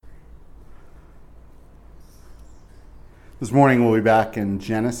This morning we'll be back in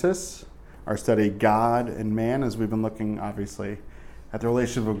Genesis, our study God and Man, as we've been looking obviously at the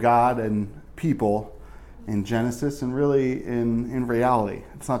relationship of God and people in Genesis and really in reality.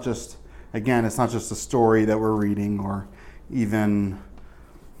 It's not just a story that we're reading or even,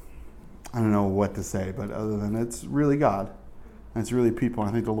 I don't know what to say, but other than it's really God and it's really people. And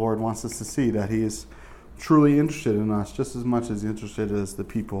I think the Lord wants us to see that He is truly interested in us just as much as He's interested as the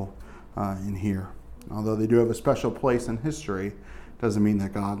people in here. Although they do have a special place in history, doesn't mean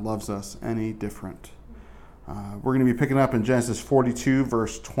that God loves us any different. We're going to be picking up in Genesis 42,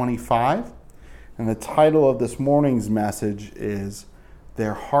 verse 25. And the title of this morning's message is,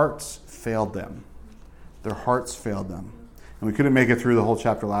 Their Hearts Failed Them. Their hearts failed them. And we couldn't make it through the whole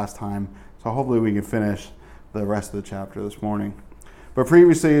chapter last time, so hopefully we can finish the rest of the chapter this morning. But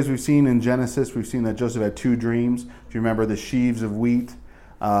previously, as we've seen in Genesis, we've seen that Joseph had two dreams. If you remember, the sheaves of wheat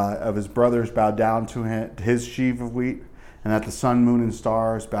of his brothers bowed down to his sheaf of wheat, and that the sun, moon, and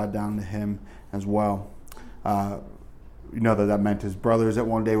stars bowed down to him as well. You know that meant his brothers at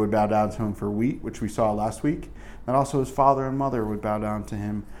one day would bow down to him for wheat, which we saw last week. And also his father and mother would bow down to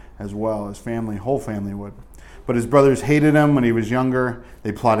him as well. His family, whole family would. But his brothers hated him when he was younger.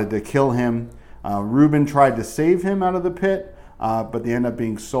 They plotted to kill him. Reuben tried to save him out of the pit, but they ended up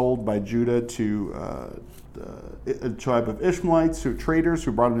being sold by Judah to a tribe of Ishmaelites, who traders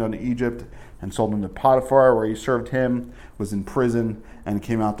who brought him down to Egypt and sold him to Potiphar, where he served him, was in prison, and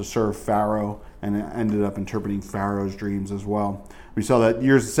came out to serve Pharaoh, and ended up interpreting Pharaoh's dreams as well. We saw that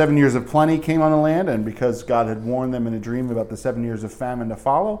 7 years of plenty came on the land, and because God had warned them in a dream about the 7 years of famine to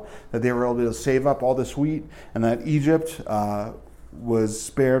follow, that they were able to save up all this wheat, and that Egypt was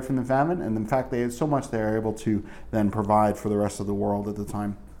spared from the famine, and in fact they had so much they were able to then provide for the rest of the world at the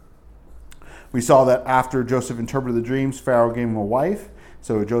time. We saw that after Joseph interpreted the dreams, Pharaoh gave him a wife.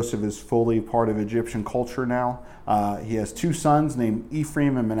 So Joseph is fully part of Egyptian culture now. He has two sons named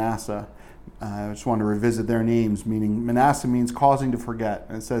Ephraim and Manasseh. I just want to revisit their names, meaning Manasseh means causing to forget.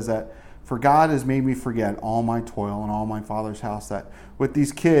 And it says that, for God has made me forget all my toil and all my father's house. That with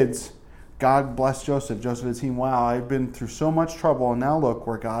these kids, God blessed Joseph. Joseph had seen, wow, I've been through so much trouble, and now look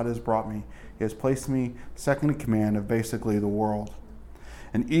where God has brought me. He has placed me second in command of basically the world.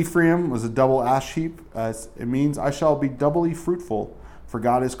 And Ephraim was a double ash heap. It means, I shall be doubly fruitful, for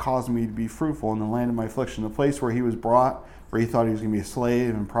God has caused me to be fruitful in the land of my affliction. The place where he was brought, where he thought he was going to be a slave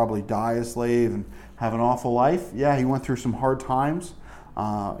and probably die a slave and have an awful life. Yeah, he went through some hard times,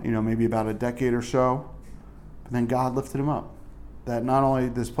 maybe about a decade or so. But then God lifted him up. That not only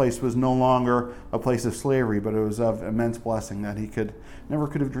this place was no longer a place of slavery, but it was of immense blessing that he never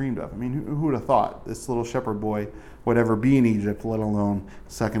could have dreamed of. I mean, who would have thought this little shepherd boy would ever be in Egypt, let alone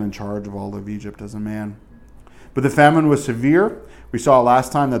second in charge of all of Egypt as a man? But the famine was severe. We saw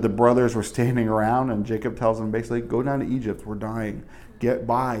last time that the brothers were standing around, and Jacob tells them basically, go down to Egypt, we're dying. Get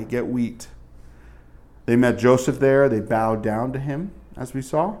wheat. They met Joseph there. They bowed down to him, as we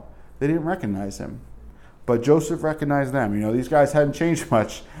saw. They didn't recognize him. But Joseph recognized them. These guys hadn't changed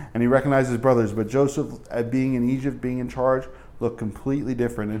much, and he recognized his brothers. But Joseph, being in Egypt, being in charge, looked completely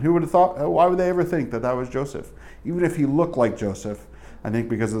different. And who would have thought, why would they ever think that was Joseph? Even if he looked like Joseph, I think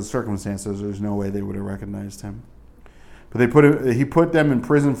because of the circumstances, there's no way they would have recognized him. But he put them in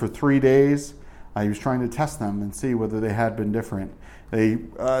prison for 3 days. He was trying to test them and see whether they had been different. They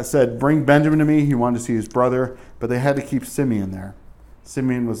said, bring Benjamin to me. He wanted to see his brother, but they had to keep Simeon there.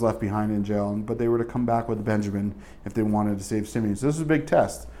 Simeon was left behind in jail, but they were to come back with Benjamin if they wanted to save Simeon. So this was a big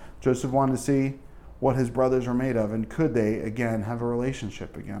test. Joseph wanted to see what his brothers are made of, and could they, again, have a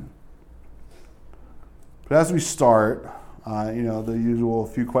relationship again. But as we start, the usual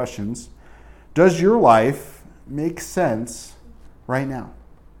few questions. Does your life make sense right now?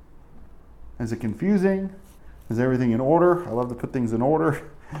 Is it confusing? Is everything in order? I love to put things in order,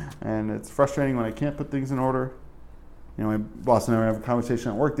 and it's frustrating when I can't put things in order. My boss and I were having a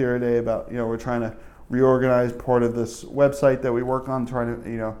conversation at work the other day about, we're trying to reorganize part of this website that we work on, trying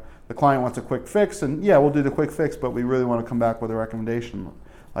to, the client wants a quick fix, and yeah, we'll do the quick fix, but we really want to come back with a recommendation.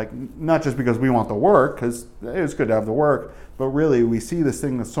 Like, not just because we want the work, because it's good to have the work, but really we see this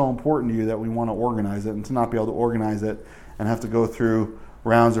thing that's so important to you that we want to organize it, and to not be able to organize it and have to go through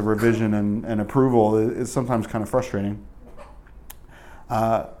rounds of revision and approval is sometimes kind of frustrating.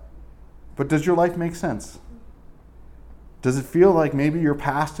 But does your life make sense? Does it feel like maybe your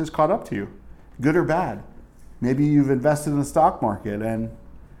past has caught up to you, good or bad? Maybe you've invested in the stock market and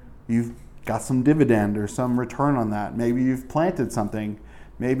you've got some dividend or some return on that. Maybe you've planted something.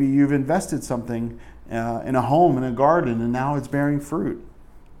 Maybe you've invested something in a home, in a garden, and now it's bearing fruit.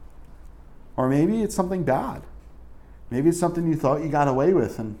 Or maybe it's something bad. Maybe it's something you thought you got away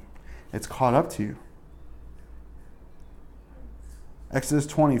with and it's caught up to you. Exodus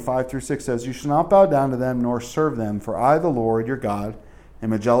 20:5-6 says, "You shall not bow down to them nor serve them, for I, the Lord, your God,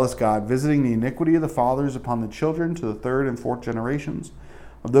 am a jealous God, visiting the iniquity of the fathers upon the children to the third and fourth generations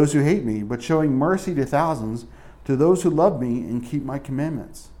of those who hate me, but showing mercy to thousands, to those who love me and keep my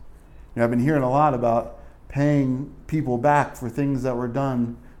commandments." I've been hearing a lot about paying people back for things that were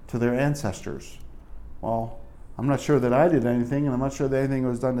done to their ancestors. Well, I'm not sure that I did anything, and I'm not sure that anything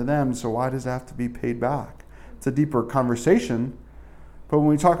was done to them, so why does it have to be paid back? It's a deeper conversation. But when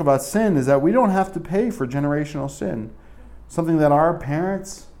we talk about sin, is that we don't have to pay for generational sin. Something that our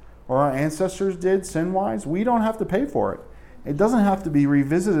parents or our ancestors did sin-wise, we don't have to pay for it. It doesn't have to be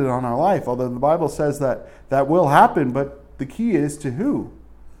revisited on our life, although the Bible says that that will happen, but the key is to who?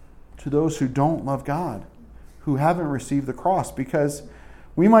 To those who don't love God, who haven't received the cross, because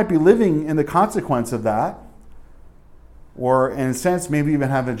we might be living in the consequence of that, or in a sense, maybe even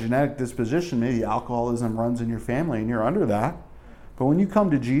have a genetic disposition. Maybe alcoholism runs in your family and you're under that. But when you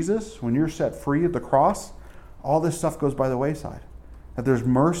come to Jesus, when you're set free at the cross, all this stuff goes by the wayside. That there's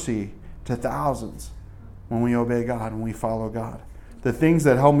mercy to thousands when we obey God, when we follow God. The things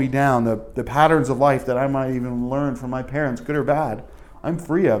that held me down, the patterns of life that I might even learn from my parents, good or bad, I'm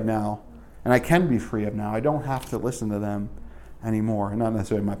free of now. And I can be free of now. I don't have to listen to them anymore. And not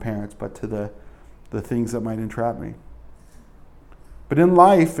necessarily my parents, but to the things that might entrap me. But in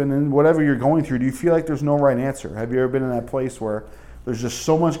life and in whatever you're going through, do you feel like there's no right answer? Have you ever been in that place where there's just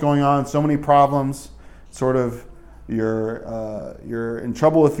so much going on, so many problems, sort of you're in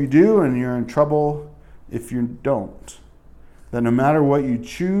trouble if you do, and you're in trouble if you don't? That no matter what you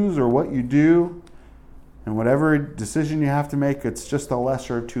choose or what you do, and whatever decision you have to make, it's just the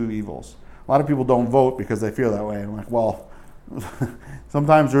lesser of two evils. A lot of people don't vote because they feel that way. I'm like, well,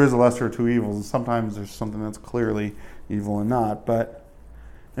 sometimes there is a lesser of two evils, and sometimes there's something that's clearly evil and not. But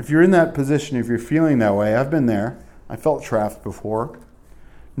if you're in that position, if you're feeling that way, I've been there. I felt trapped before.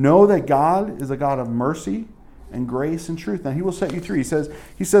 Know that God is a God of mercy and grace and truth. Now, He will set you free. He says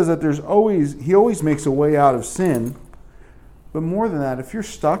that He always makes a way out of sin. But more than that, if you're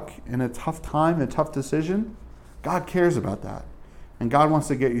stuck in a tough time, a tough decision, God cares about that. And God wants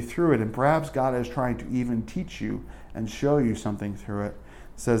to get you through it. And perhaps God is trying to even teach you and show you something through it.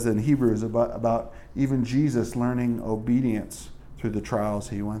 It says in Hebrews about even Jesus learning obedience through the trials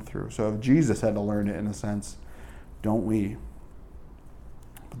He went through. So if Jesus had to learn it in a sense, don't we?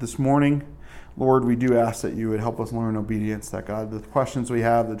 But this morning, Lord, we do ask that You would help us learn obedience, that God, the questions we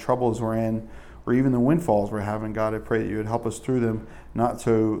have, the troubles we're in, or even the windfalls we're having, God, I pray that You would help us through them, not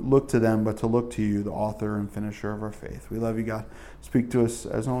to look to them, but to look to You, the author and finisher of our faith. We love You, God. Speak to us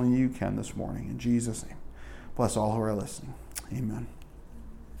as only You can this morning. In Jesus' name, bless all who are listening. Amen.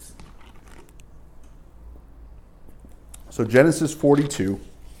 So Genesis 42,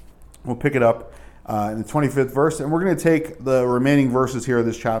 we'll pick it up in the 25th verse, and we're going to take the remaining verses here of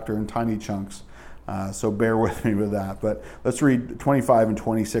this chapter in tiny chunks. So bear with me with that. But let's read 25 and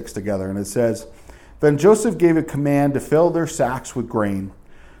 26 together. And it says, "Then Joseph gave a command to fill their sacks with grain,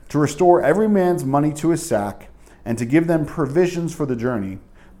 to restore every man's money to his sack, and to give them provisions for the journey.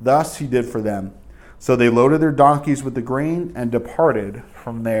 Thus he did for them. So they loaded their donkeys with the grain and departed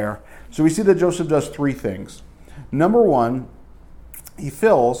from there." So we see that Joseph does three things. Number one, he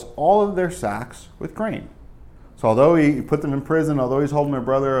fills all of their sacks with grain. So although he put them in prison, although he's holding their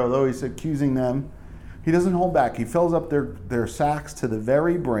brother, although he's accusing them, he doesn't hold back. He fills up their sacks to the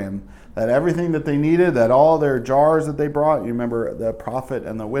very brim, that everything that they needed, that all their jars that they brought, you remember the prophet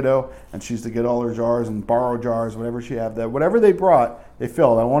and the widow, and she used to get all her jars and borrow jars, whatever she had, that whatever they brought, they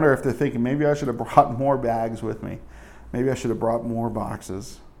filled. I wonder if they're thinking, maybe I should have brought more bags with me. Maybe I should have brought more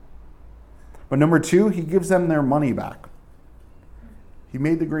boxes. But number two, he gives them their money back. He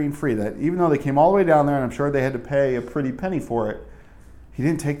made the grain free. That even though they came all the way down there, and I'm sure they had to pay a pretty penny for it, he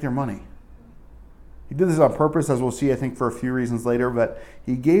didn't take their money. He did this on purpose, as we'll see, I think, for a few reasons later, but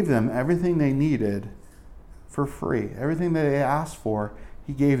he gave them everything they needed for free. Everything that they asked for,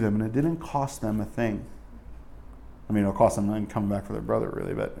 he gave them, and it didn't cost them a thing. I mean, it'll cost them them coming back for their brother,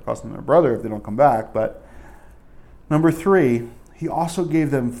 really, but it costs them their brother if they don't come back. But number three, he also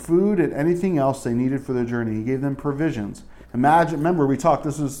gave them food and anything else they needed for their journey. He gave them provisions. Remember we talked,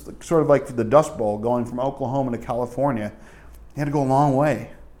 this was sort of like the Dust Bowl going from Oklahoma to California. He had to go a long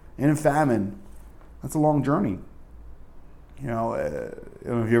way. In famine, that's a long journey. I don't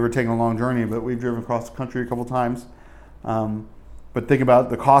know if you've ever taken a long journey, but we've driven across the country a couple times. But think about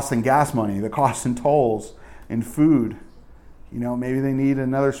the cost in gas money, the cost in tolls, in food. Maybe they need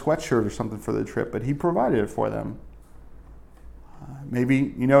another sweatshirt or something for the trip, but he provided it for them.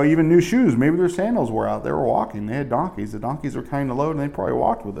 Maybe, even new shoes. Maybe their sandals were out. They were walking. They had donkeys. The donkeys were carrying the load, and they probably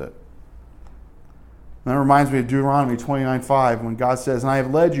walked with it. And that reminds me of Deuteronomy 29:5 when God says, "And I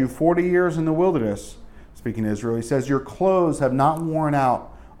have led you 40 years in the wilderness," speaking to Israel. He says, "Your clothes have not worn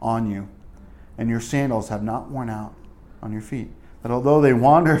out on you, and your sandals have not worn out on your feet." That although they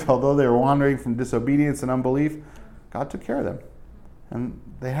wandered, although they were wandering from disobedience and unbelief, God took care of them. And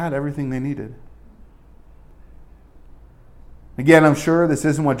they had everything they needed. Again, I'm sure this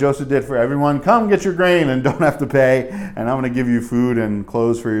isn't what Joseph did for everyone. Come get your grain and don't have to pay, and I'm going to give you food and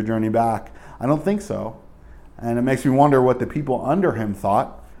clothes for your journey back. I don't think so. And it makes me wonder what the people under him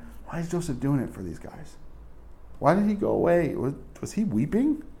thought. Why is Joseph doing it for these guys? Why did he go away? Was he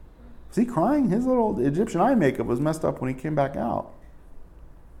weeping? Was he crying? His little Egyptian eye makeup was messed up when he came back out.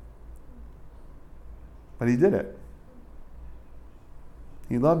 But he did it.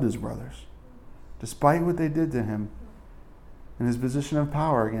 He loved his brothers. Despite what they did to him, in his position of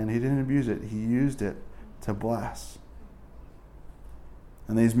power, again, he didn't abuse it. He used it to bless.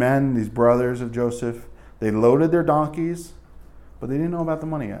 And these men, these brothers of Joseph, they loaded their donkeys, but they didn't know about the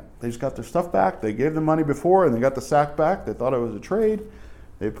money yet. They just got their stuff back. They gave the money before, and they got the sack back. They thought it was a trade.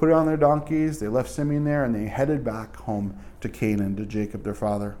 They put it on their donkeys. They left Simeon there, and they headed back home to Canaan, to Jacob, their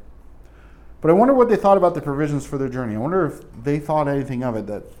father. But I wonder what they thought about the provisions for their journey. I wonder if they thought anything of it,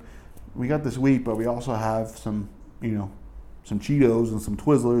 that we got this wheat, but we also have some Cheetos and some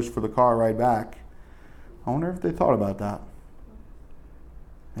Twizzlers for the car ride back. I wonder if they thought about that.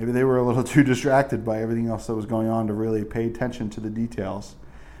 Maybe they were a little too distracted by everything else that was going on to really pay attention to the details.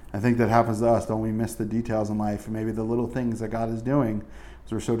 I think that happens to us. Don't we miss the details in life? And maybe the little things that God is doing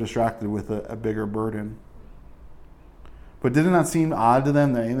because we're so distracted with a bigger burden. But did it not seem odd to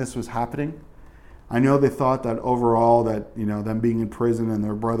them that any of this was happening? I know they thought that overall that, them being in prison and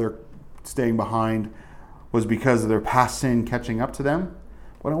their brother staying behind was because of their past sin catching up to them.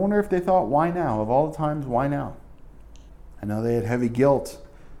 But I wonder if they thought, why now? Of all the times, why now? I know they had heavy guilt,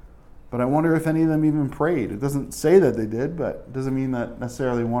 but I wonder if any of them even prayed. It doesn't say that they did, but it doesn't mean that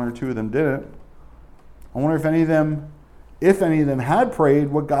necessarily one or two of them didn't. I wonder if any of them had prayed,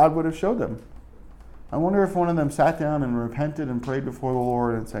 what God would have showed them. I wonder if one of them sat down and repented and prayed before the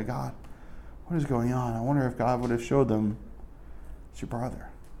Lord and said, God, what is going on? I wonder if God would have showed them, it's your brother.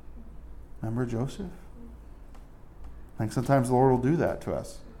 Remember Joseph? I think sometimes the Lord will do that to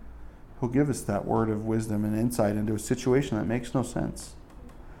us. He'll give us that word of wisdom and insight into a situation that makes no sense.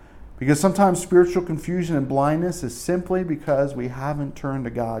 Because sometimes spiritual confusion and blindness is simply because we haven't turned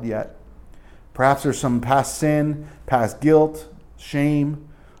to God yet. Perhaps there's some past sin, past guilt, shame,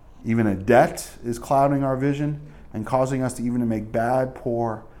 even a debt is clouding our vision and causing us to even to make bad,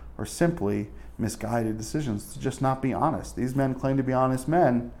 poor, or simply misguided decisions, to just not be honest. These men claim to be honest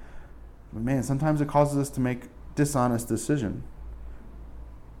men, but man, sometimes it causes us to make dishonest decision.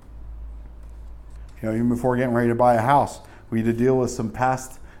 Even before getting ready to buy a house, we had to deal with some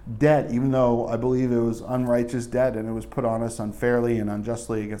past debt, even though I believe it was unrighteous debt and it was put on us unfairly and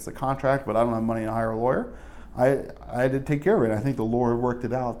unjustly against the contract, but I don't have money to hire a lawyer. I had to take care of it. I think the Lord worked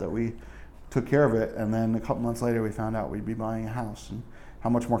it out that we took care of it, and then a couple months later we found out we'd be buying a house. And how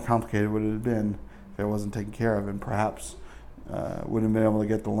much more complicated would it have been if it wasn't taken care of, and perhaps wouldn't have been able to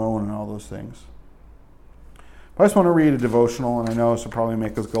get the loan and all those things. But I just want to read a devotional, and I know this will probably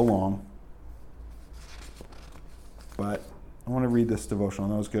make us go long, but I want to read this devotional.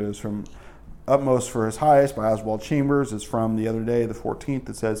 That was good. It was from Utmost for His Highest by Oswald Chambers. It's from the other day, the 14th.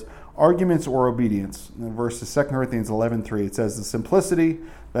 It says, Arguments or Obedience. And the verse is 2 Corinthians 11:3. It says, The simplicity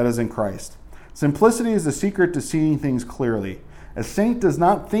that is in Christ. Simplicity is the secret to seeing things clearly. A saint does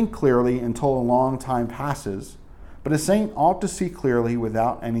not think clearly until a long time passes, but a saint ought to see clearly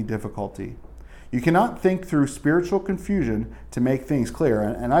without any difficulty. You cannot think through spiritual confusion to make things clear,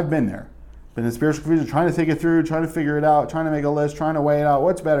 and I've been there. Been in spiritual confusion, trying to think it through, trying to figure it out, trying to make a list, trying to weigh it out.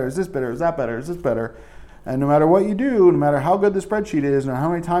 What's better? Is this better? Is that better? Is this better? And no matter what you do, no matter how good the spreadsheet is, no matter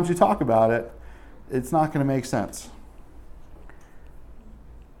how many times you talk about it, it's not going to make sense.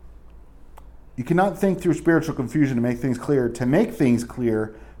 You cannot think through spiritual confusion to make things clear. To make things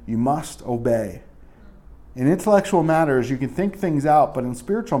clear, you must obey. In intellectual matters, you can think things out, but in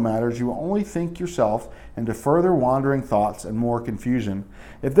spiritual matters, you will only think yourself into further wandering thoughts and more confusion.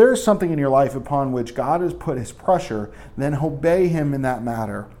 If there is something in your life upon which God has put His pressure, then obey Him in that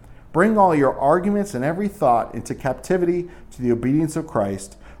matter. Bring all your arguments and every thought into captivity to the obedience of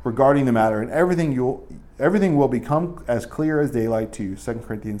Christ regarding the matter, and everything will become as clear as daylight to you. 2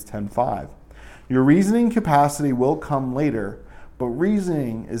 Corinthians 10:5. Your reasoning capacity will come later, but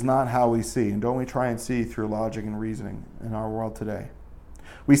reasoning is not how we see. And don't we try and see through logic and reasoning in our world today?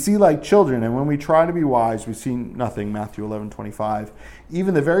 We see like children, and when we try to be wise, we see nothing, Matthew 11:25.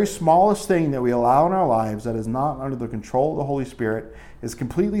 Even the very smallest thing that we allow in our lives that is not under the control of the Holy Spirit is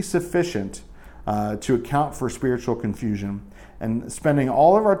completely sufficient to account for spiritual confusion. And spending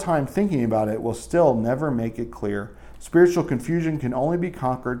all of our time thinking about it will still never make it clear. Spiritual confusion can only be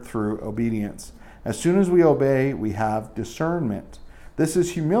conquered through obedience. As soon as we obey, we have discernment. This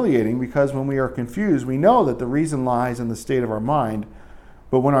is humiliating because when we are confused, we know that the reason lies in the state of our mind.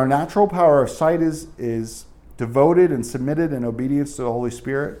 But when our natural power of sight is devoted and submitted in obedience to the Holy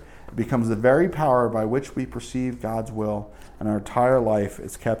Spirit, it becomes the very power by which we perceive God's will, and our entire life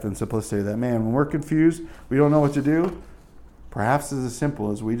is kept in simplicity. That, man, when we're confused, we don't know what to do, perhaps it's as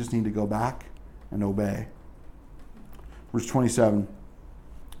simple as we just need to go back and obey. Verse 27.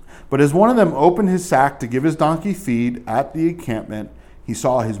 But as one of them opened his sack to give his donkey feed at the encampment, he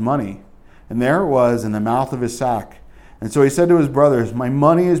saw his money, and there it was in the mouth of his sack. And so he said to his brothers, my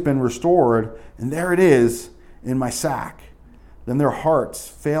money has been restored, and there it is in my sack. Then their hearts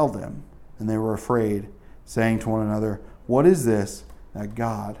failed them, and they were afraid, saying to one another, what is this that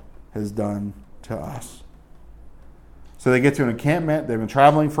God has done to us? So they get to an encampment. They've been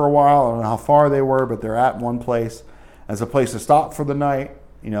traveling for a while. I don't know how far they were, but they're at one place as a place to stop for the night.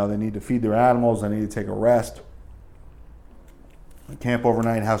 They need to feed their animals. They need to take a rest. They camp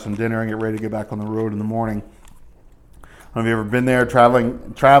overnight, have some dinner, and get ready to get back on the road in the morning. I don't know if you've ever been there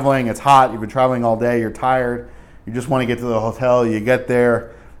traveling. It's hot. You've been traveling all day. You're tired. You just want to get to the hotel. You get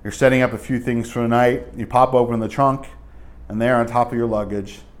there. You're setting up a few things for the night. You pop open the trunk, and there on top of your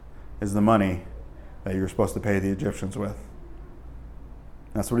luggage is the money that you're supposed to pay the Egyptians with.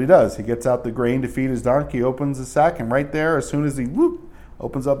 That's what he does. He gets out the grain to feed his donkey, opens the sack, and right there, as soon as he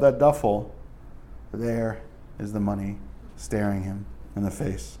opens up that duffel, there is the money staring him in the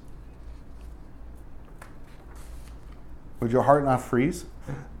face. Would your heart not freeze?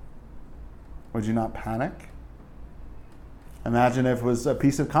 Would you not panic? Imagine if it was a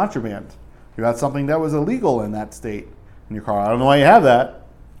piece of contraband. You had something that was illegal in that state in your car. I don't know why you have that.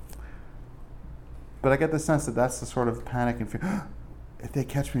 But I get the sense that that's the sort of panic and fear. If they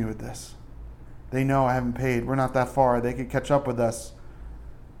catch me with this, they know I haven't paid. We're not that far. They could catch up with us.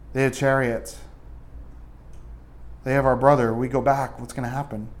 They have chariots. They have our brother. We go back. What's going to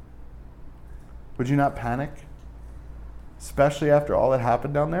happen? Would you not panic? Especially after all that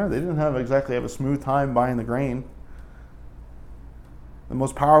happened down there. They didn't exactly have a smooth time buying the grain.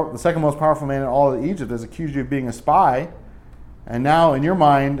 The second most powerful man in all of Egypt has accused you of being a spy. And now in your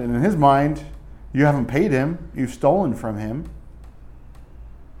mind and in his mind, you haven't paid him. You've stolen from him.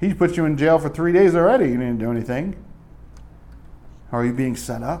 He's put you in jail for 3 days already. You didn't do anything. Are you being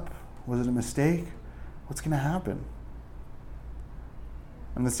set up? Was it a mistake? What's going to happen?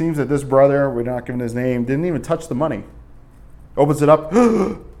 And it seems that this brother, we're not giving his name, didn't even touch the money. Opens it up.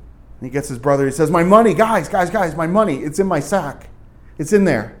 And he gets his brother. He says, my money, guys, my money. It's in my sack. It's in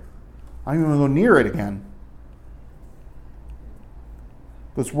there. I don't even want to go near it again.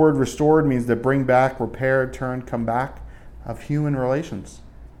 This word restored means to bring back, repair, turn, come back of human relations.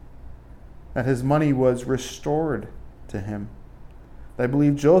 That his money was restored to him. I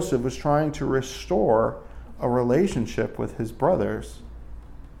believe Joseph was trying to restore a relationship with his brothers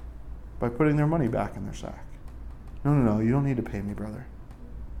by putting their money back in their sack. No, you don't need to pay me, brother.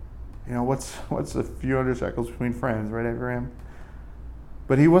 What's a few hundred shekels between friends, right, Abraham?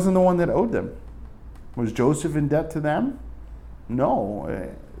 But he wasn't the one that owed them. Was Joseph in debt to them?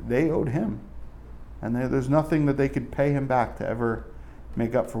 No, they owed him. And there's nothing that they could pay him back to ever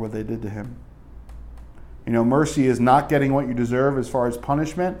make up for what they did to him. Mercy is not getting what you deserve as far as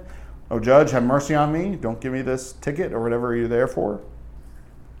punishment. Oh, judge, have mercy on me. Don't give me this ticket or whatever you're there for.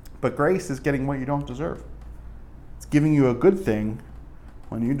 But grace is getting what you don't deserve. It's giving you a good thing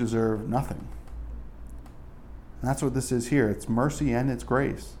when you deserve nothing. And that's what this is here. It's mercy and it's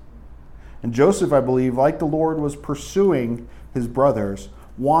grace. And Joseph, I believe, like the Lord, was pursuing his brothers,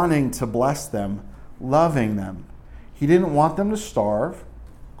 wanting to bless them, loving them. He didn't want them to starve,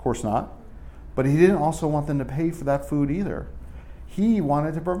 of course not, but he didn't also want them to pay for that food either. He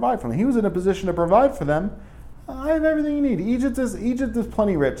wanted to provide for them. He was in a position to provide for them. I have everything you need. Egypt is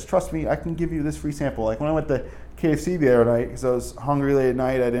plenty rich. Trust me, I can give you this free sample. Like when I went to KFC the other night, because I was hungry late at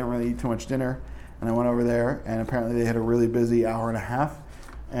night, I didn't really eat too much dinner, and I went over there, and apparently they had a really busy hour and a half,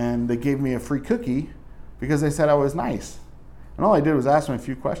 and they gave me a free cookie because they said I was nice. And all I did was ask them a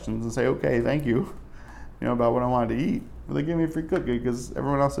few questions and say, okay, thank you, about what I wanted to eat. But they gave me a free cookie because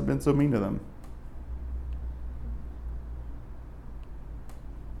everyone else had been so mean to them.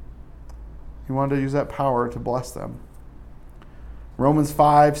 He wanted to use that power to bless them. Romans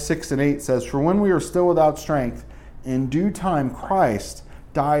 5, 6, and 8 says, for when we were still without strength, in due time Christ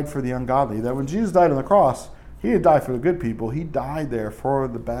died for the ungodly. That when Jesus died on the cross, he didn't die for the good people. He died there for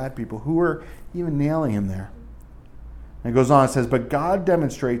the bad people who were even nailing him there. And it goes on, it says, but God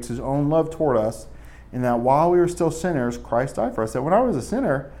demonstrates his own love toward us in that while we were still sinners, Christ died for us. That when I was a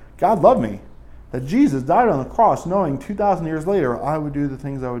sinner, God loved me. That Jesus died on the cross knowing 2,000 years later I would do the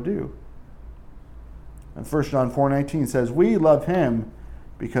things I would do. And 1 John 4:19 says, we love him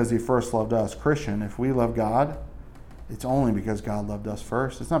because he first loved us. Christian, if we love God, it's only because God loved us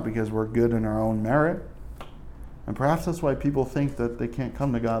first. It's not because we're good in our own merit. And perhaps that's why people think that they can't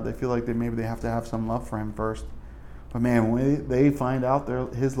come to God. They feel like maybe they have to have some love for him first. But man, when they find out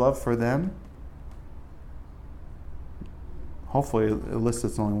his love for them, hopefully it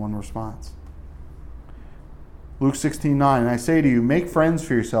elicits only one response. Luke 16:9, I say to you, make friends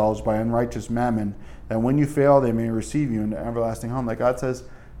for yourselves by unrighteous mammon, that when you fail, they may receive you into everlasting home. Like God says,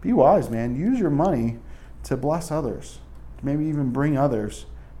 be wise, man. Use your money to bless others, to maybe even bring others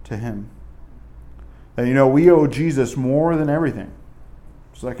to him. And we owe Jesus more than everything.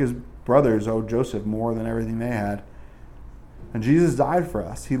 Just like his brothers owed Joseph more than everything they had. And Jesus died for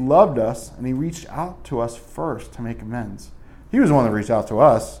us. He loved us, and he reached out to us first to make amends. He was the one that reached out to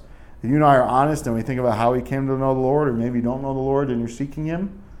us. If you and I are honest and we think about how we came to know the Lord, or maybe you don't know the Lord and you're seeking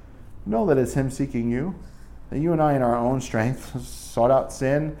him, know that it's him seeking you. That you and I in our own strength sought out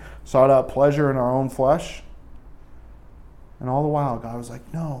sin, sought out pleasure in our own flesh. And all the while, God was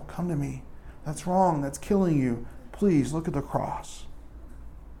like, no, come to me. That's wrong. That's killing you. Please look at the cross.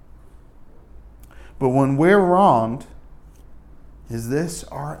 But when we're wronged, is this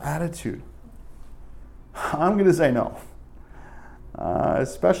our attitude? I'm going to say no,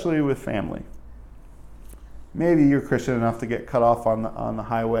 especially with family. Maybe you're Christian enough to get cut off on the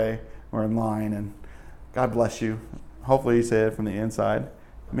highway or in line, and God bless you. Hopefully you say it from the inside.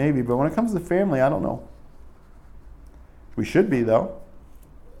 Maybe, but when it comes to family, I don't know. We should be, though.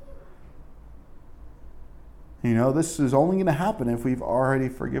 This is only going to happen if we've already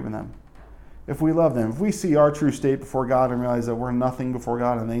forgiven them. If we love them, if we see our true state before God and realize that we're nothing before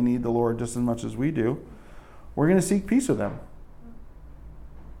God and they need the Lord just as much as we do, we're going to seek peace with them.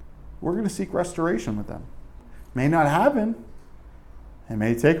 We're going to seek restoration with them. May not happen. It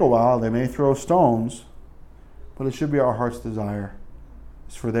may take a while. They may throw stones. But it should be our heart's desire.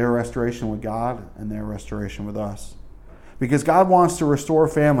 It's for their restoration with God and their restoration with us. Because God wants to restore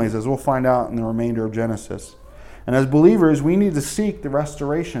families, as we'll find out in the remainder of Genesis. And as believers, we need to seek the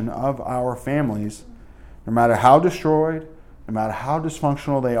restoration of our families, no matter how destroyed, no matter how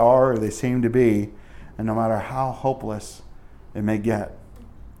dysfunctional they are or they seem to be, and no matter how hopeless it may get.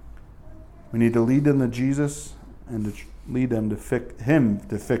 We need to lead them to Jesus and to lead them to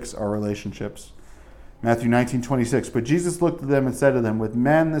fix our relationships. Matthew 19:26. But Jesus looked at them and said to them, with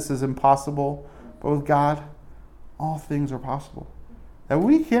men this is impossible, but with God all things are possible. That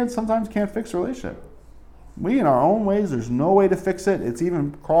we sometimes can't fix a relationship. We, in our own ways, there's no way to fix it. It's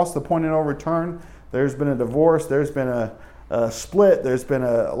even crossed the point of no return. There's been a divorce. There's been a split. There's been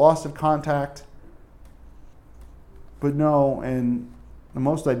a loss of contact. But no, in the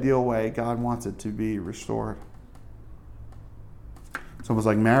most ideal way, God wants it to be restored. It's almost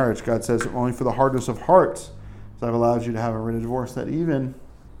like marriage. God says, only for the hardness of hearts, so I've allowed you to have a written divorce. That even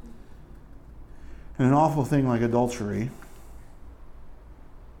in an awful thing like adultery,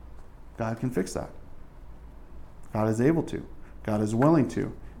 God can fix that. God is able to. God is willing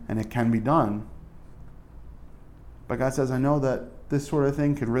to. And it can be done. But God says, I know that this sort of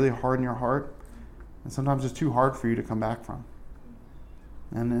thing can really harden your heart. And sometimes it's too hard for you to come back from.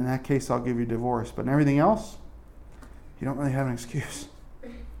 And in that case, I'll give you divorce. But in everything else, you don't really have an excuse.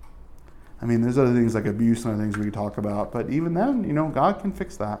 I mean, there's other things like abuse and other things we could talk about. But even then, God can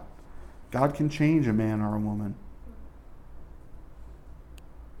fix that. God can change a man or a woman.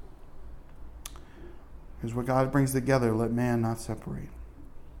 Because what God brings together, let man not separate. It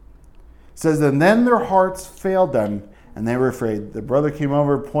says, and then their hearts failed them, and they were afraid. The brother came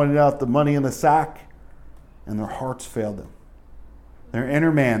over, pointed out the money in the sack, and their hearts failed them. Their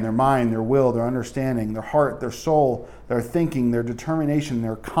inner man, their mind, their will, their understanding, their heart, their soul, their thinking, their determination,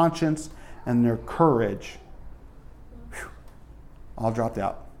 their conscience, and their courage. All dropped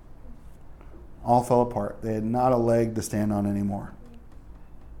out. All fell apart. They had not a leg to stand on anymore.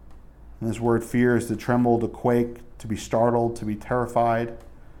 And this word fear is to tremble, to quake, to be startled, to be terrified,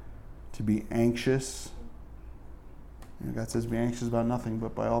 to be anxious. God says, be anxious about nothing,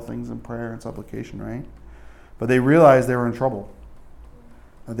 but by all things in prayer and supplication, right? But they realized they were in trouble.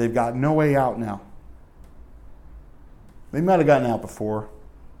 That they've got no way out now. They might have gotten out before,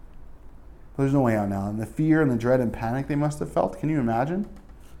 but there's no way out now. And the fear and the dread and panic they must have felt, can you imagine?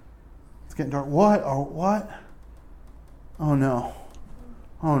 It's getting dark. What? Oh, what? Oh, no.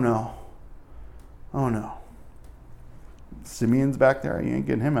 Oh, no. Oh, no. Simeon's back there. You ain't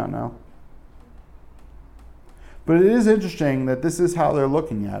getting him out now. But it is interesting that this is how they're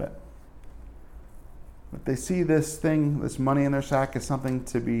looking at it. That they see this thing, this money in their sack, as something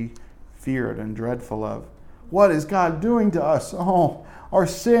to be feared and dreadful of. What is God doing to us? Oh, our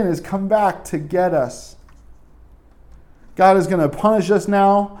sin has come back to get us. God is going to punish us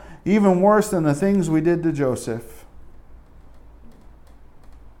now, even worse than the things we did to Joseph.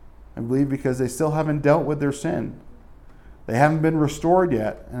 I believe because they still haven't dealt with their sin. They haven't been restored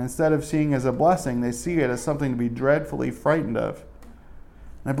yet. And instead of seeing it as a blessing, they see it as something to be dreadfully frightened of.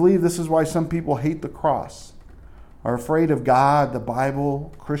 And I believe this is why some people hate the cross, are afraid of God, the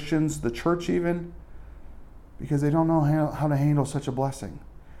Bible, Christians, the church even, because they don't know how to handle such a blessing.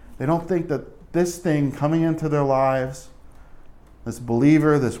 They don't think that this thing coming into their lives, this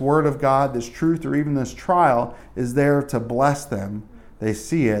believer, this word of God, this truth, or even this trial is there to bless them. They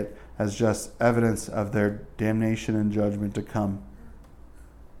see it as just evidence of their damnation and judgment to come.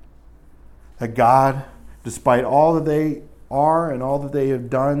 That God, despite all that they are and all that they have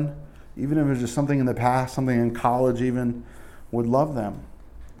done, even if it was just something in the past, something in college even, would love them,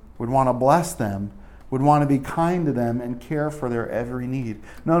 would want to bless them, would want to be kind to them and care for their every need.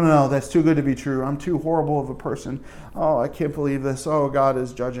 No, that's too good to be true. I'm too horrible of a person. Oh, I can't believe this. Oh, God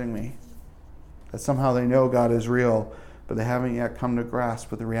is judging me. That somehow they know God is real, but they haven't yet come to grasp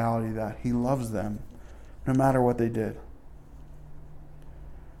with the reality that He loves them, no matter what they did.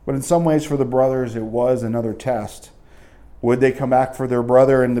 But in some ways for the brothers, it was another test. Would they come back for their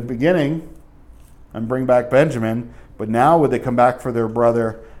brother in the beginning and bring back Benjamin? But now would they come back for their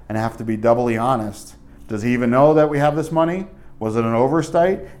brother and have to be doubly honest? Does he even know that we have this money? Was it an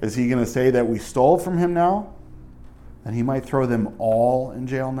oversight? Is he going to say that we stole from him now? And he might throw them all in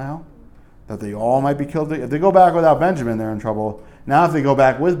jail now? That they all might be killed? If they go back without Benjamin, they're in trouble. Now if they go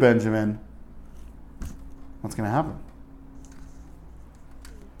back with Benjamin, what's going to happen?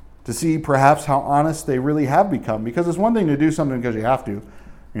 To see perhaps how honest they really have become. Because it's one thing to do something because you have to.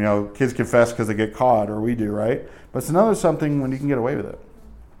 You know, kids confess because they get caught, or we do, right? But it's another something when you can get away with it.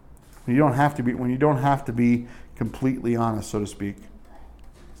 When you don't have to be completely honest, so to speak.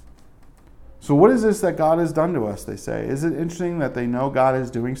 So what is this that God has done to us, they say? Is it interesting that they know God is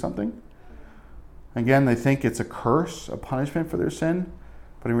doing something? Again, they think it's a curse, a punishment for their sin.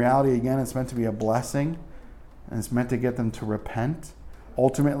 But in reality, again, it's meant to be a blessing. And it's meant to get them to repent.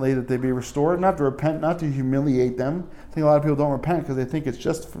 Ultimately, that they be restored. Not to repent, not to humiliate them. I think a lot of people don't repent because they think it's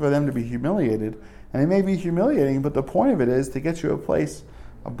just for them to be humiliated. And it may be humiliating, but the point of it is to get you a place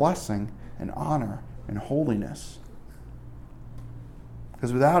of blessing and honor and holiness.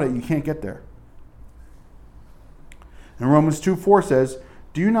 Because without it, you can't get there. And Romans 2:4 says,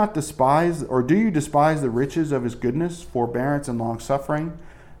 do you despise the riches of His goodness, forbearance, and long-suffering,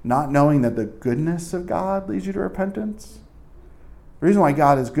 not knowing that the goodness of God leads you to repentance? The reason why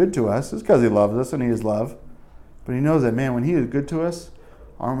God is good to us is because He loves us and He is love. But He knows that, man, when He is good to us,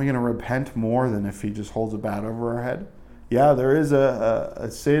 aren't we going to repent more than if He just holds a bat over our head? Yeah, there is a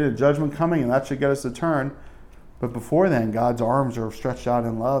sin of judgment coming, and that should get us to turn. But before then, God's arms are stretched out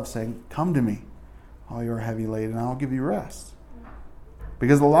in love, saying, come to me, all you are heavy laden, and I'll give you rest.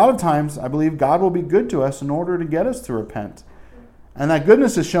 Because a lot of times, I believe God will be good to us in order to get us to repent. And that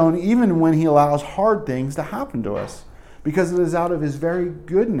goodness is shown even when He allows hard things to happen to us. Because it is out of His very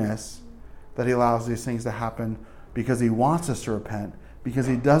goodness that He allows these things to happen, because He wants us to repent. Because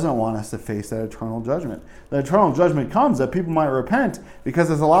He doesn't want us to face that eternal judgment. The eternal judgment comes that people might repent because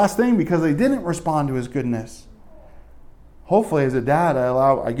it's the last thing, because they didn't respond to His goodness. Hopefully, as a dad,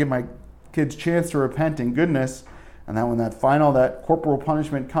 I give my kids a chance to repent in goodness, and that when that corporal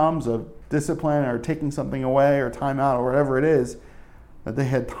punishment comes of discipline or taking something away or time out or whatever it is, that they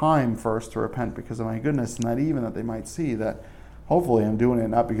had time first to repent because of my goodness, and that they might see that hopefully I'm doing it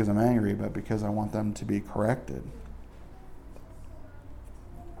not because I'm angry, but because I want them to be corrected.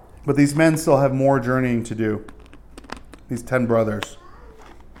 But these men still have more journeying to do. These 10 brothers.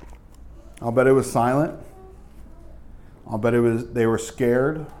 I'll bet it was silent. I'll bet they were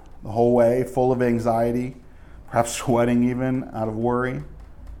scared the whole way, full of anxiety, perhaps sweating even out of worry,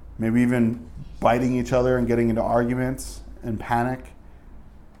 maybe even biting each other and getting into arguments and panic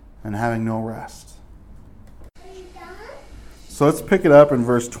and having no rest. So let's pick it up in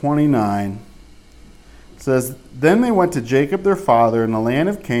verse 29. It says, then they went to Jacob their father in the land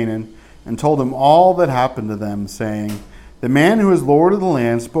of Canaan and told him all that happened to them, saying, the man who is Lord of the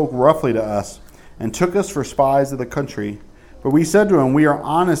land spoke roughly to us and took us for spies of the country. But we said to him, we are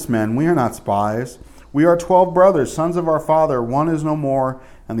honest men, we are not spies. We are 12 brothers, sons of our father. One is no more,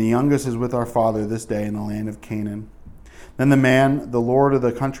 and the youngest is with our father this day in the land of Canaan. Then the man, the Lord of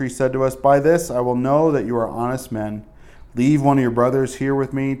the country, said to us, by this I will know that you are honest men. Leave one of your brothers here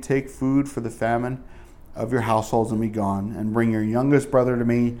with me, take food for the famine, of your households and be gone, and bring your youngest brother to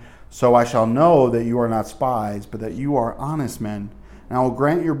me, so I shall know that you are not spies, but that you are honest men. And I will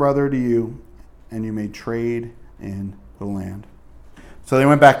grant your brother to you, and you may trade in the land." So they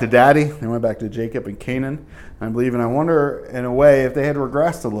went back to Daddy. They went back to Jacob and Canaan. And I believe, and I wonder in a way if they had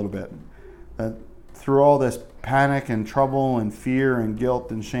regressed a little bit. That through all this panic and trouble and fear and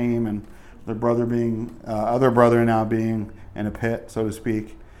guilt and shame, and their brother being, other brother now being in a pit, so to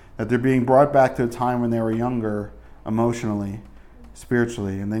speak, that they're being brought back to a time when they were younger, emotionally,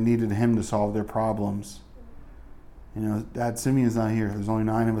 spiritually, and they needed him to solve their problems. Dad Simeon's not here. There's only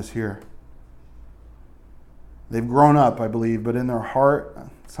 9 of us here. They've grown up, I believe, but in their heart,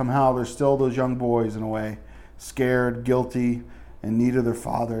 somehow they're still those young boys in a way, scared, guilty, in need of their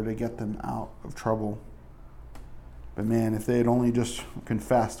father to get them out of trouble. But man, if they had only just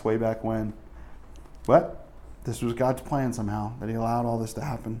confessed way back when. But this was God's plan somehow, that he allowed all this to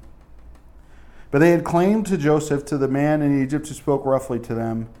happen. But they had claimed to Joseph, to the man in Egypt who spoke roughly to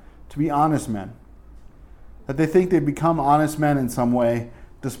them, to be honest men. That they think they've become honest men in some way,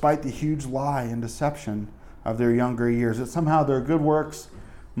 despite the huge lie and deception of their younger years. That somehow their good works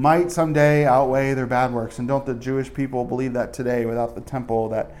might someday outweigh their bad works. And don't the Jewish people believe that today without the temple,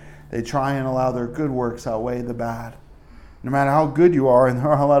 that they try and allow their good works outweigh the bad? No matter how good you are, and there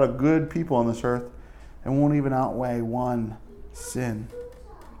are a lot of good people on this earth, it won't even outweigh one sin.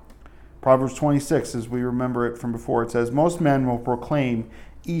 Proverbs 26, as we remember it from before, it says, "Most men will proclaim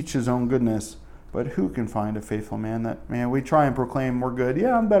each his own goodness, but who can find a faithful man?" That, man, we try and proclaim we're good.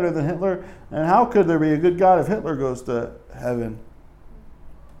 Yeah, I'm better than Hitler. And how could there be a good God if Hitler goes to heaven?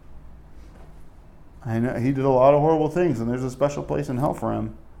 I know he did a lot of horrible things, and there's a special place in hell for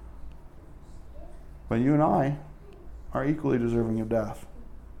him. But you and I are equally deserving of death.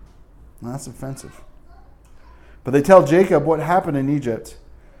 And that's offensive. But they tell Jacob what happened in Egypt,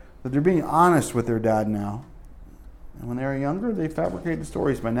 that they're being honest with their dad now. And when they were younger, they fabricated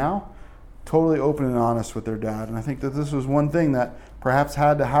stories. But now, totally open and honest with their dad. And I think that this was one thing that perhaps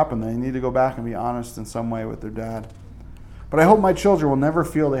had to happen. They need to go back and be honest in some way with their dad. But I hope my children will never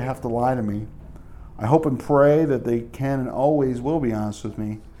feel they have to lie to me. I hope and pray that they can and always will be honest with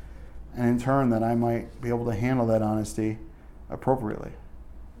me. And in turn, that I might be able to handle that honesty appropriately.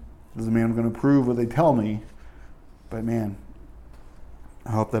 Doesn't mean I'm going to prove what they tell me. But man,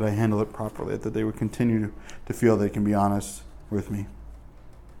 I hope that I handle it properly, that they would continue to feel they can be honest with me.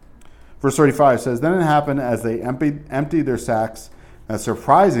 Verse 35 says, "Then it happened as they emptied their sacks, that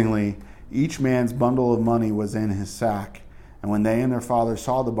surprisingly each man's bundle of money was in his sack. And when they and their father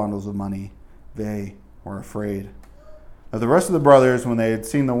saw the bundles of money, they were afraid." Now the rest of the brothers, when they had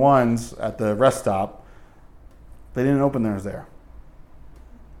seen the ones at the rest stop, they didn't open theirs there.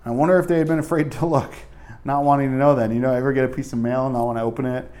 I wonder if they had been afraid to look, not wanting to know that. Ever get a piece of mail and not want to open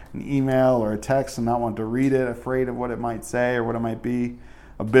it, an email or a text and not want to read it, afraid of what it might say or what it might be?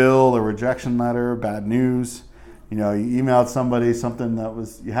 A bill, a rejection letter, bad news. You emailed somebody something that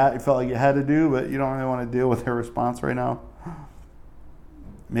you felt like you had to do, but you don't really want to deal with their response right now.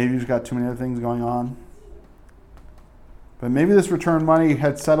 Maybe you've got too many other things going on. But maybe this return money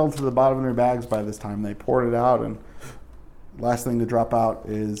had settled to the bottom of their bags by this time. They poured it out, and the last thing to drop out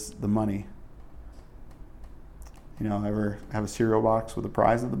is the money. Ever have a cereal box with a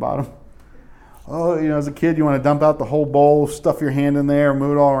prize at the bottom? Oh, as a kid, you want to dump out the whole bowl, stuff your hand in there,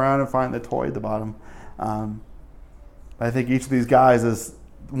 move it all around, and find the toy at the bottom. I think each of these guys, as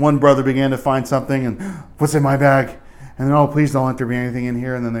one brother began to find something, and what's in my bag? And then, oh, please don't let there be anything in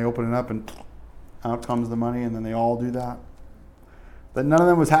here. And then they open it up, and out comes the money, and then they all do that. But none of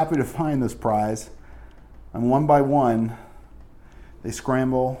them was happy to find this prize. And one by one, they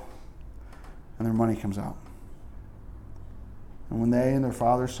scramble, and their money comes out. And when they and their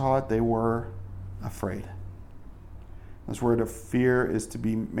father saw it, they were afraid. This word of fear is to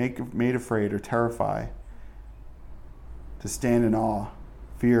be made afraid or terrify, to stand in awe,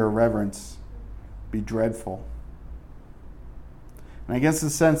 fear or reverence, be dreadful. And I guess the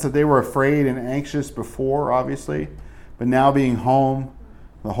sense that they were afraid and anxious before, obviously, but now being home,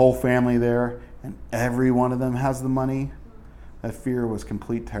 the whole family there, and every one of them has the money, that fear was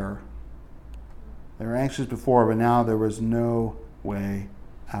complete terror. They were anxious before, but now there was no way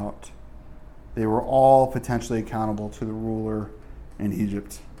out. They were all potentially accountable to the ruler in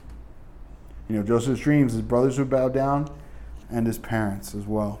Egypt. Joseph's dreams, his brothers would bow down, and his parents as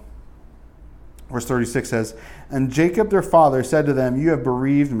well. Verse 36 says, "And Jacob their father said to them, 'You have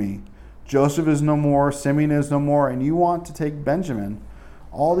bereaved me. Joseph is no more, Simeon is no more, and you want to take Benjamin.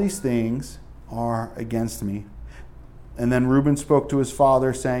 All these things are against me.' And then Reuben spoke to his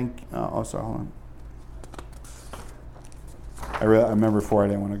father, saying," hold on. I remember before I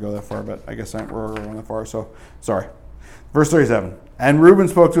didn't want to go that far, but I guess we're going that far, so sorry. Verse 37. And Reuben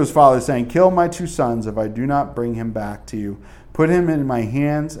spoke to his father, saying, kill my 2 sons if I do not bring him back to you. Put him in my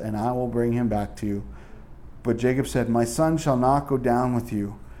hands, and I will bring him back to you. But Jacob said, my son shall not go down with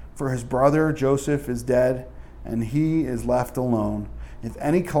you, for his brother Joseph is dead, and he is left alone. If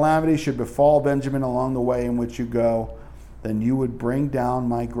any calamity should befall Benjamin along the way in which you go, then you would bring down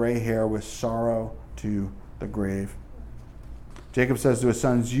my gray hair with sorrow to the grave. Jacob says to his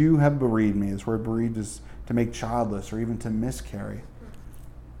sons, you have bereaved me. This word bereaved is to make childless or even to miscarry.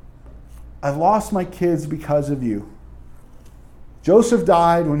 I've lost my kids because of you. Joseph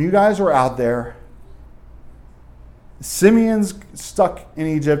died when you guys were out there. Simeon's stuck in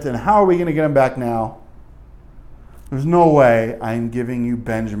Egypt, and how are we going to get him back now? There's no way I'm giving you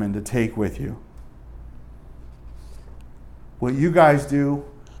Benjamin to take with you. What you guys do,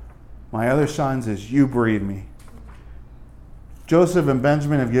 my other sons, is you bereave me. Joseph and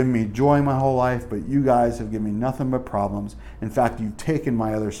Benjamin have given me joy my whole life, but you guys have given me nothing but problems. In fact, you've taken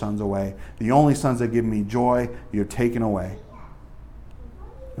my other sons away. The only sons that give me joy, you're taken away.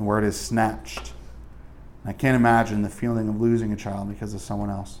 And word is snatched. I can't imagine the feeling of losing a child because of someone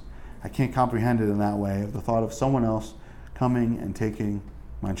else. I can't comprehend it in that way, of the thought of someone else coming and taking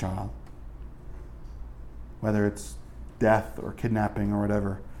my child. Whether it's death or kidnapping or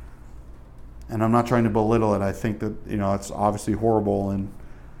whatever. And I'm not trying to belittle it. I think that, it's obviously horrible and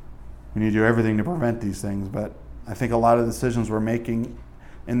we need to do everything to prevent these things. But I think a lot of decisions we're making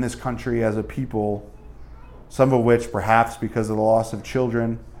in this country as a people, some of which perhaps because of the loss of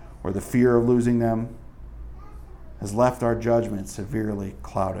children or the fear of losing them, has left our judgment severely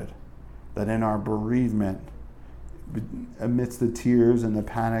clouded. That in our bereavement, amidst the tears and the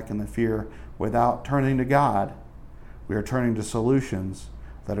panic and the fear, without turning to God, we are turning to solutions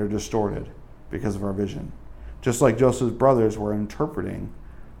that are distorted because of our vision. Just like Joseph's brothers were interpreting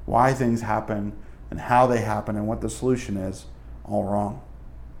why things happen and how they happen and what the solution is, all wrong.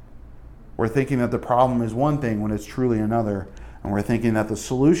 We're thinking that the problem is one thing when it's truly another, and we're thinking that the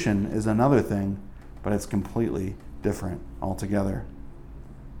solution is another thing, but it's completely different altogether.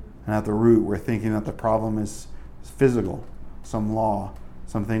 And at the root, we're thinking that the problem is physical, some law,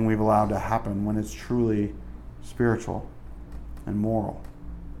 something we've allowed to happen, when it's truly spiritual and moral.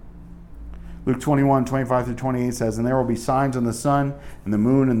 Luke 21:25-28 says, and there will be signs in the sun and the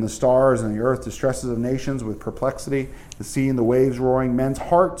moon and the stars, and the earth distresses of nations with perplexity, the sea and the waves roaring, men's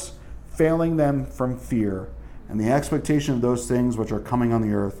hearts failing them from fear, and the expectation of those things which are coming on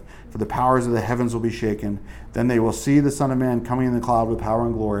the earth. For the powers of the heavens will be shaken. Then they will see the Son of Man coming in the cloud with power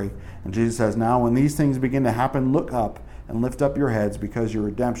and glory. And Jesus says, now when these things begin to happen, look up and lift up your heads, because your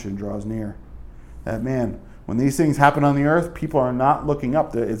redemption draws near. That man, when these things happen on the earth, people are not looking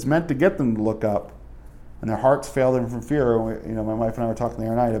up. It's meant to get them to look up. And their hearts fail them from fear. My wife and I were talking the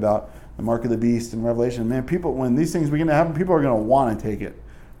other night about the mark of the beast in Revelation. Man, people, when these things begin to happen, people are going to want to take it.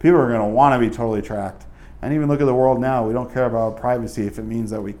 People are going to want to be totally tracked. And even look at the world now. We don't care about privacy if it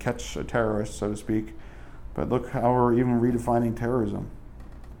means that we catch a terrorist, so to speak. But look how we're even redefining terrorism.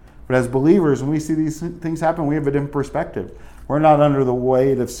 But as believers, when we see these things happen, we have a different perspective. We're not under the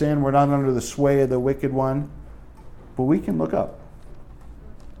weight of sin. We're not under the sway of the wicked one. But we can look up.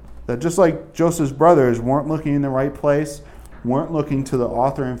 That just like Joseph's brothers weren't looking in the right place, weren't looking to the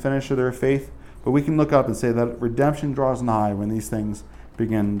author and finisher of their faith, but we can look up and say that redemption draws nigh when these things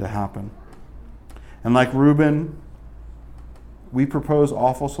begin to happen. And like Reuben, we propose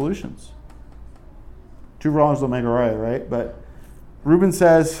awful solutions. Two wrongs don't make a right? But Reuben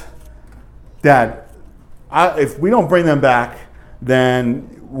says, Dad, if we don't bring them back,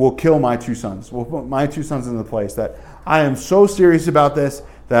 then we'll kill my 2 sons. We'll put my 2 sons in the place. That I am so serious about this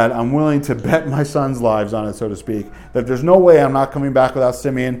that I'm willing to bet my sons' lives on it, so to speak. That there's no way I'm not coming back without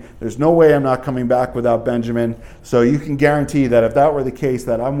Simeon. There's no way I'm not coming back without Benjamin. So you can guarantee that if that were the case,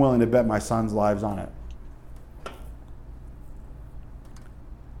 that I'm willing to bet my sons' lives on it.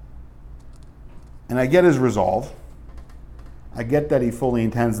 And I get his resolve. I get that he fully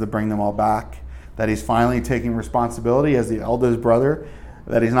intends to bring them all back. That he's finally taking responsibility as the eldest brother.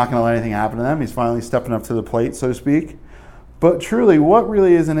 That he's not going to let anything happen to them. He's finally stepping up to the plate, so to speak. But truly, what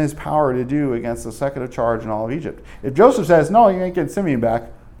really is in his power to do against the second of charge in all of Egypt? If Joseph says, no, you ain't getting Simeon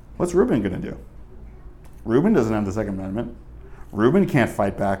back, what's Reuben going to do? Reuben doesn't have the Second Amendment. Reuben can't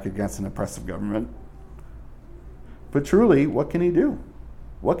fight back against an oppressive government. But truly, what can he do?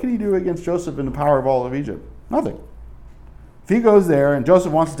 What can he do against Joseph and the power of all of Egypt? Nothing. If he goes there and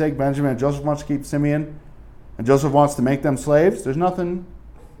Joseph wants to take Benjamin and Joseph wants to keep Simeon and Joseph wants to make them slaves, there's nothing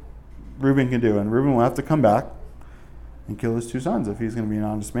Reuben can do. And Reuben will have to come back and kill his 2 sons if he's going to be an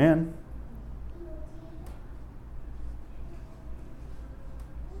honest man.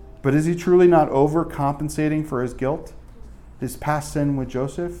 But is he truly not overcompensating for his guilt, his past sin with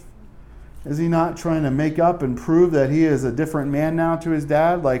Joseph? Is he not trying to make up and prove that he is a different man now to his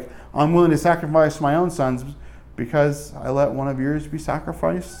dad? Like, I'm willing to sacrifice my own sons because I let one of yours be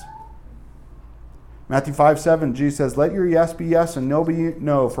sacrificed? Matthew 5:7, Jesus says, let your yes be yes and no be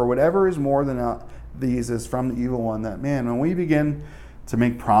no, for whatever is more than these is from the evil one. That, man, when we begin to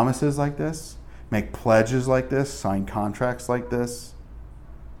make promises like this, make pledges like this, sign contracts like this,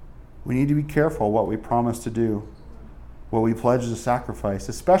 we need to be careful what we promise to do, what we pledge to sacrifice,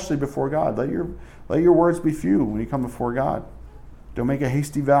 especially before God. Let your words be few when you come before God. Don't make a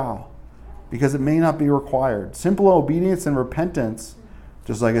hasty vow, because it may not be required. Simple obedience and repentance,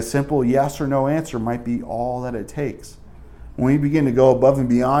 just like a simple yes or no answer, might be all that it takes. When we begin to go above and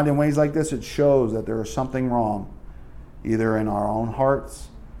beyond in ways like this, it shows that there is something wrong, either in our own hearts,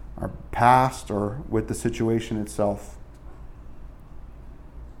 our past, or with the situation itself.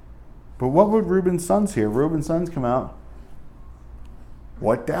 But what would Reuben's sons hear? Reuben's sons come out.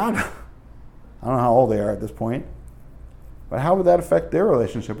 What, Dad? I don't know how old they are at this point. But how would that affect their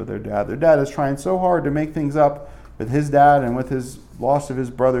relationship with their dad? Their dad is trying so hard to make things up with his dad and with his loss of his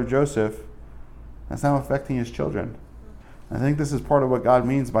brother Joseph. That's now affecting his children. I think this is part of what God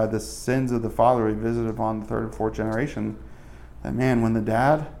means by the sins of the father we visited upon the third and fourth generation. That, man, when the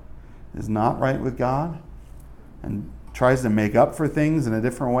dad is not right with God and tries to make up for things in a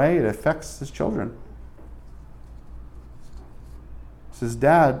different way, it affects his children. He says,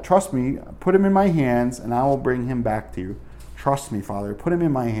 Dad, trust me, put him in my hands and I will bring him back to you. Trust me, Father, put him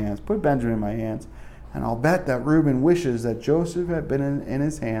in my hands, put Benjamin in my hands. And I'll bet that Reuben wishes that Joseph had been in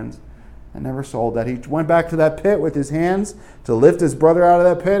his hands and never sold, that he went back to that pit with his hands to lift his brother out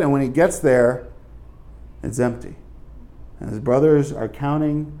of that pit, and when he gets there, it's empty. And his brothers are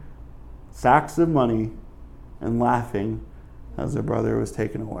counting sacks of money and laughing as their brother was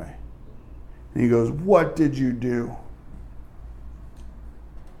taken away. And he goes, what did you do?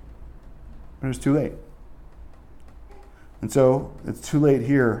 But it was too late. And so it's too late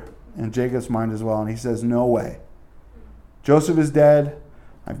here in Jacob's mind as well. And he says, no way. Joseph is dead.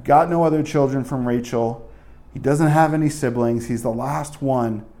 I've got no other children from Rachel. He doesn't have any siblings. He's the last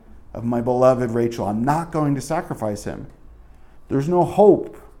one of my beloved Rachel. I'm not going to sacrifice him. There's no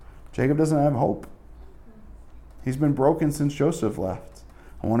hope. Jacob doesn't have hope. He's been broken since Joseph left.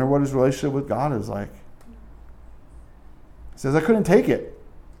 I wonder what his relationship with God is like. He says, I couldn't take it.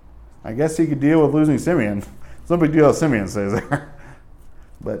 I guess he could deal with losing Simeon. It's no big deal if Simeon stays there.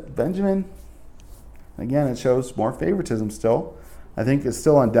 But Benjamin, again, it shows more favoritism still. I think it's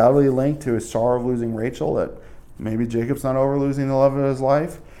still undoubtedly linked to his sorrow of losing Rachel, that maybe Jacob's not over losing the love of his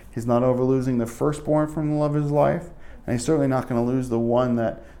life. He's not over losing the firstborn from the love of his life. And he's certainly not going to lose the one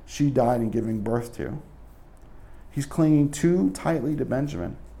that she died in giving birth to. He's clinging too tightly to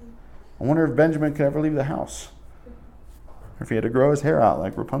Benjamin. I wonder if Benjamin could ever leave the house, or if he had to grow his hair out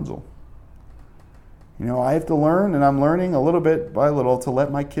like Rapunzel. You know, I have to learn, and I'm learning a little bit by little, to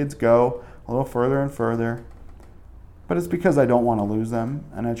let my kids go a little further and further. But it's because I don't want to lose them,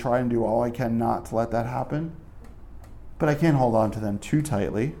 and I try and do all I can not to let that happen. But I can't hold on to them too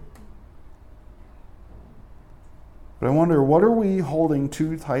tightly. But I wonder, what are we holding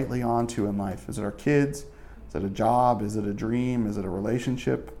too tightly onto in life? Is it our kids? Is it a job? Is it a dream? Is it a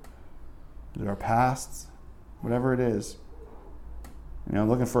relationship? Is it our pasts? Whatever it is. You know,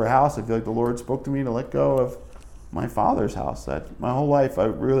 looking for a house, I feel like the Lord spoke to me to let go of my father's house. That my whole life, I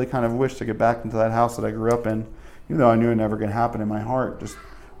really kind of wished to get back into that house that I grew up in, even though I knew it never going to happen in my heart. Just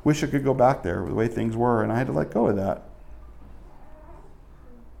wish I could go back there the way things were, and I had to let go of that.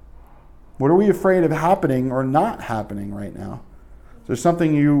 What are we afraid of happening or not happening right now? Is there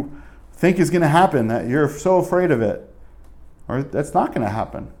something you think is going to happen that you're so afraid of it, or that's not going to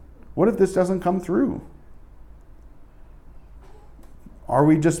happen? What if this doesn't come through? Are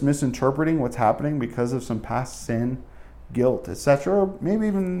we just misinterpreting what's happening because of some past sin, guilt, etc.? Or maybe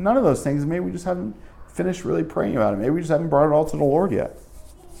even none of those things. Maybe we just haven't finished really praying about it. Maybe we just haven't brought it all to the Lord yet.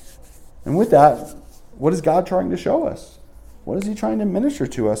 And with that, what is God trying to show us? What is he trying to minister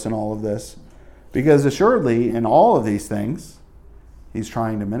to us in all of this? Because assuredly, in all of these things, he's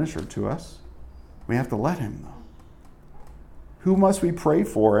trying to minister to us. We have to let him, though. Who must we pray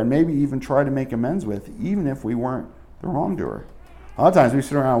for and maybe even try to make amends with, even if we weren't the wrongdoer? A lot of times we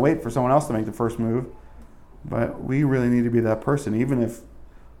sit around and wait for someone else to make the first move, but we really need to be that person, even if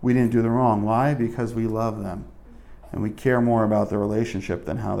we didn't do the wrong. Why? Because we love them, and we care more about the relationship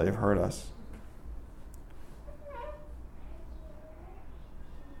than how they've hurt us.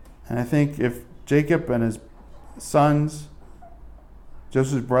 And I think if Jacob and his sons,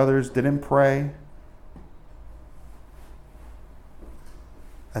 Joseph's brothers, didn't pray,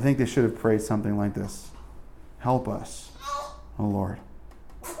 I think they should have prayed something like this. Help us, O Lord.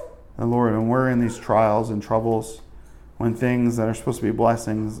 O Lord, when we're in these trials and troubles, when things that are supposed to be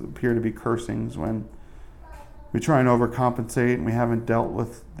blessings appear to be cursings, when we try and overcompensate and we haven't dealt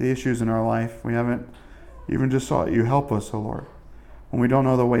with the issues in our life, we haven't even just sought you, help us, O Lord. When we don't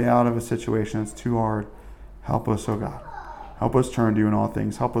know the way out of a situation that's too hard, help us, O God. Help us turn to you in all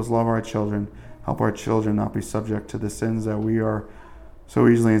things. Help us love our children. Help our children not be subject to the sins that we are so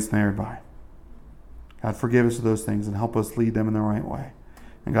easily ensnared by. God, forgive us of those things and help us lead them in the right way.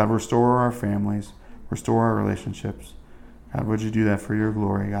 And God, restore our families, restore our relationships. God, would you do that for your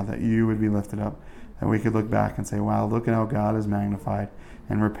glory, God, that you would be lifted up, that we could look back and say, wow, look at how God is magnified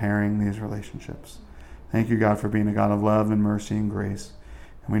and repairing these relationships. Thank you, God, for being a God of love and mercy and grace.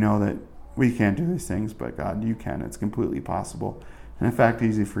 And we know that we can't do these things, but God, you can. It's completely possible. And in fact,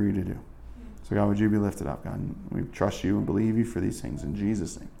 easy for you to do. So God, would you be lifted up, God? And we trust you and believe you for these things in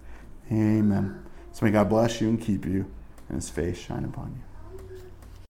Jesus' name. Amen. So may God bless you and keep you, and his face shine upon you.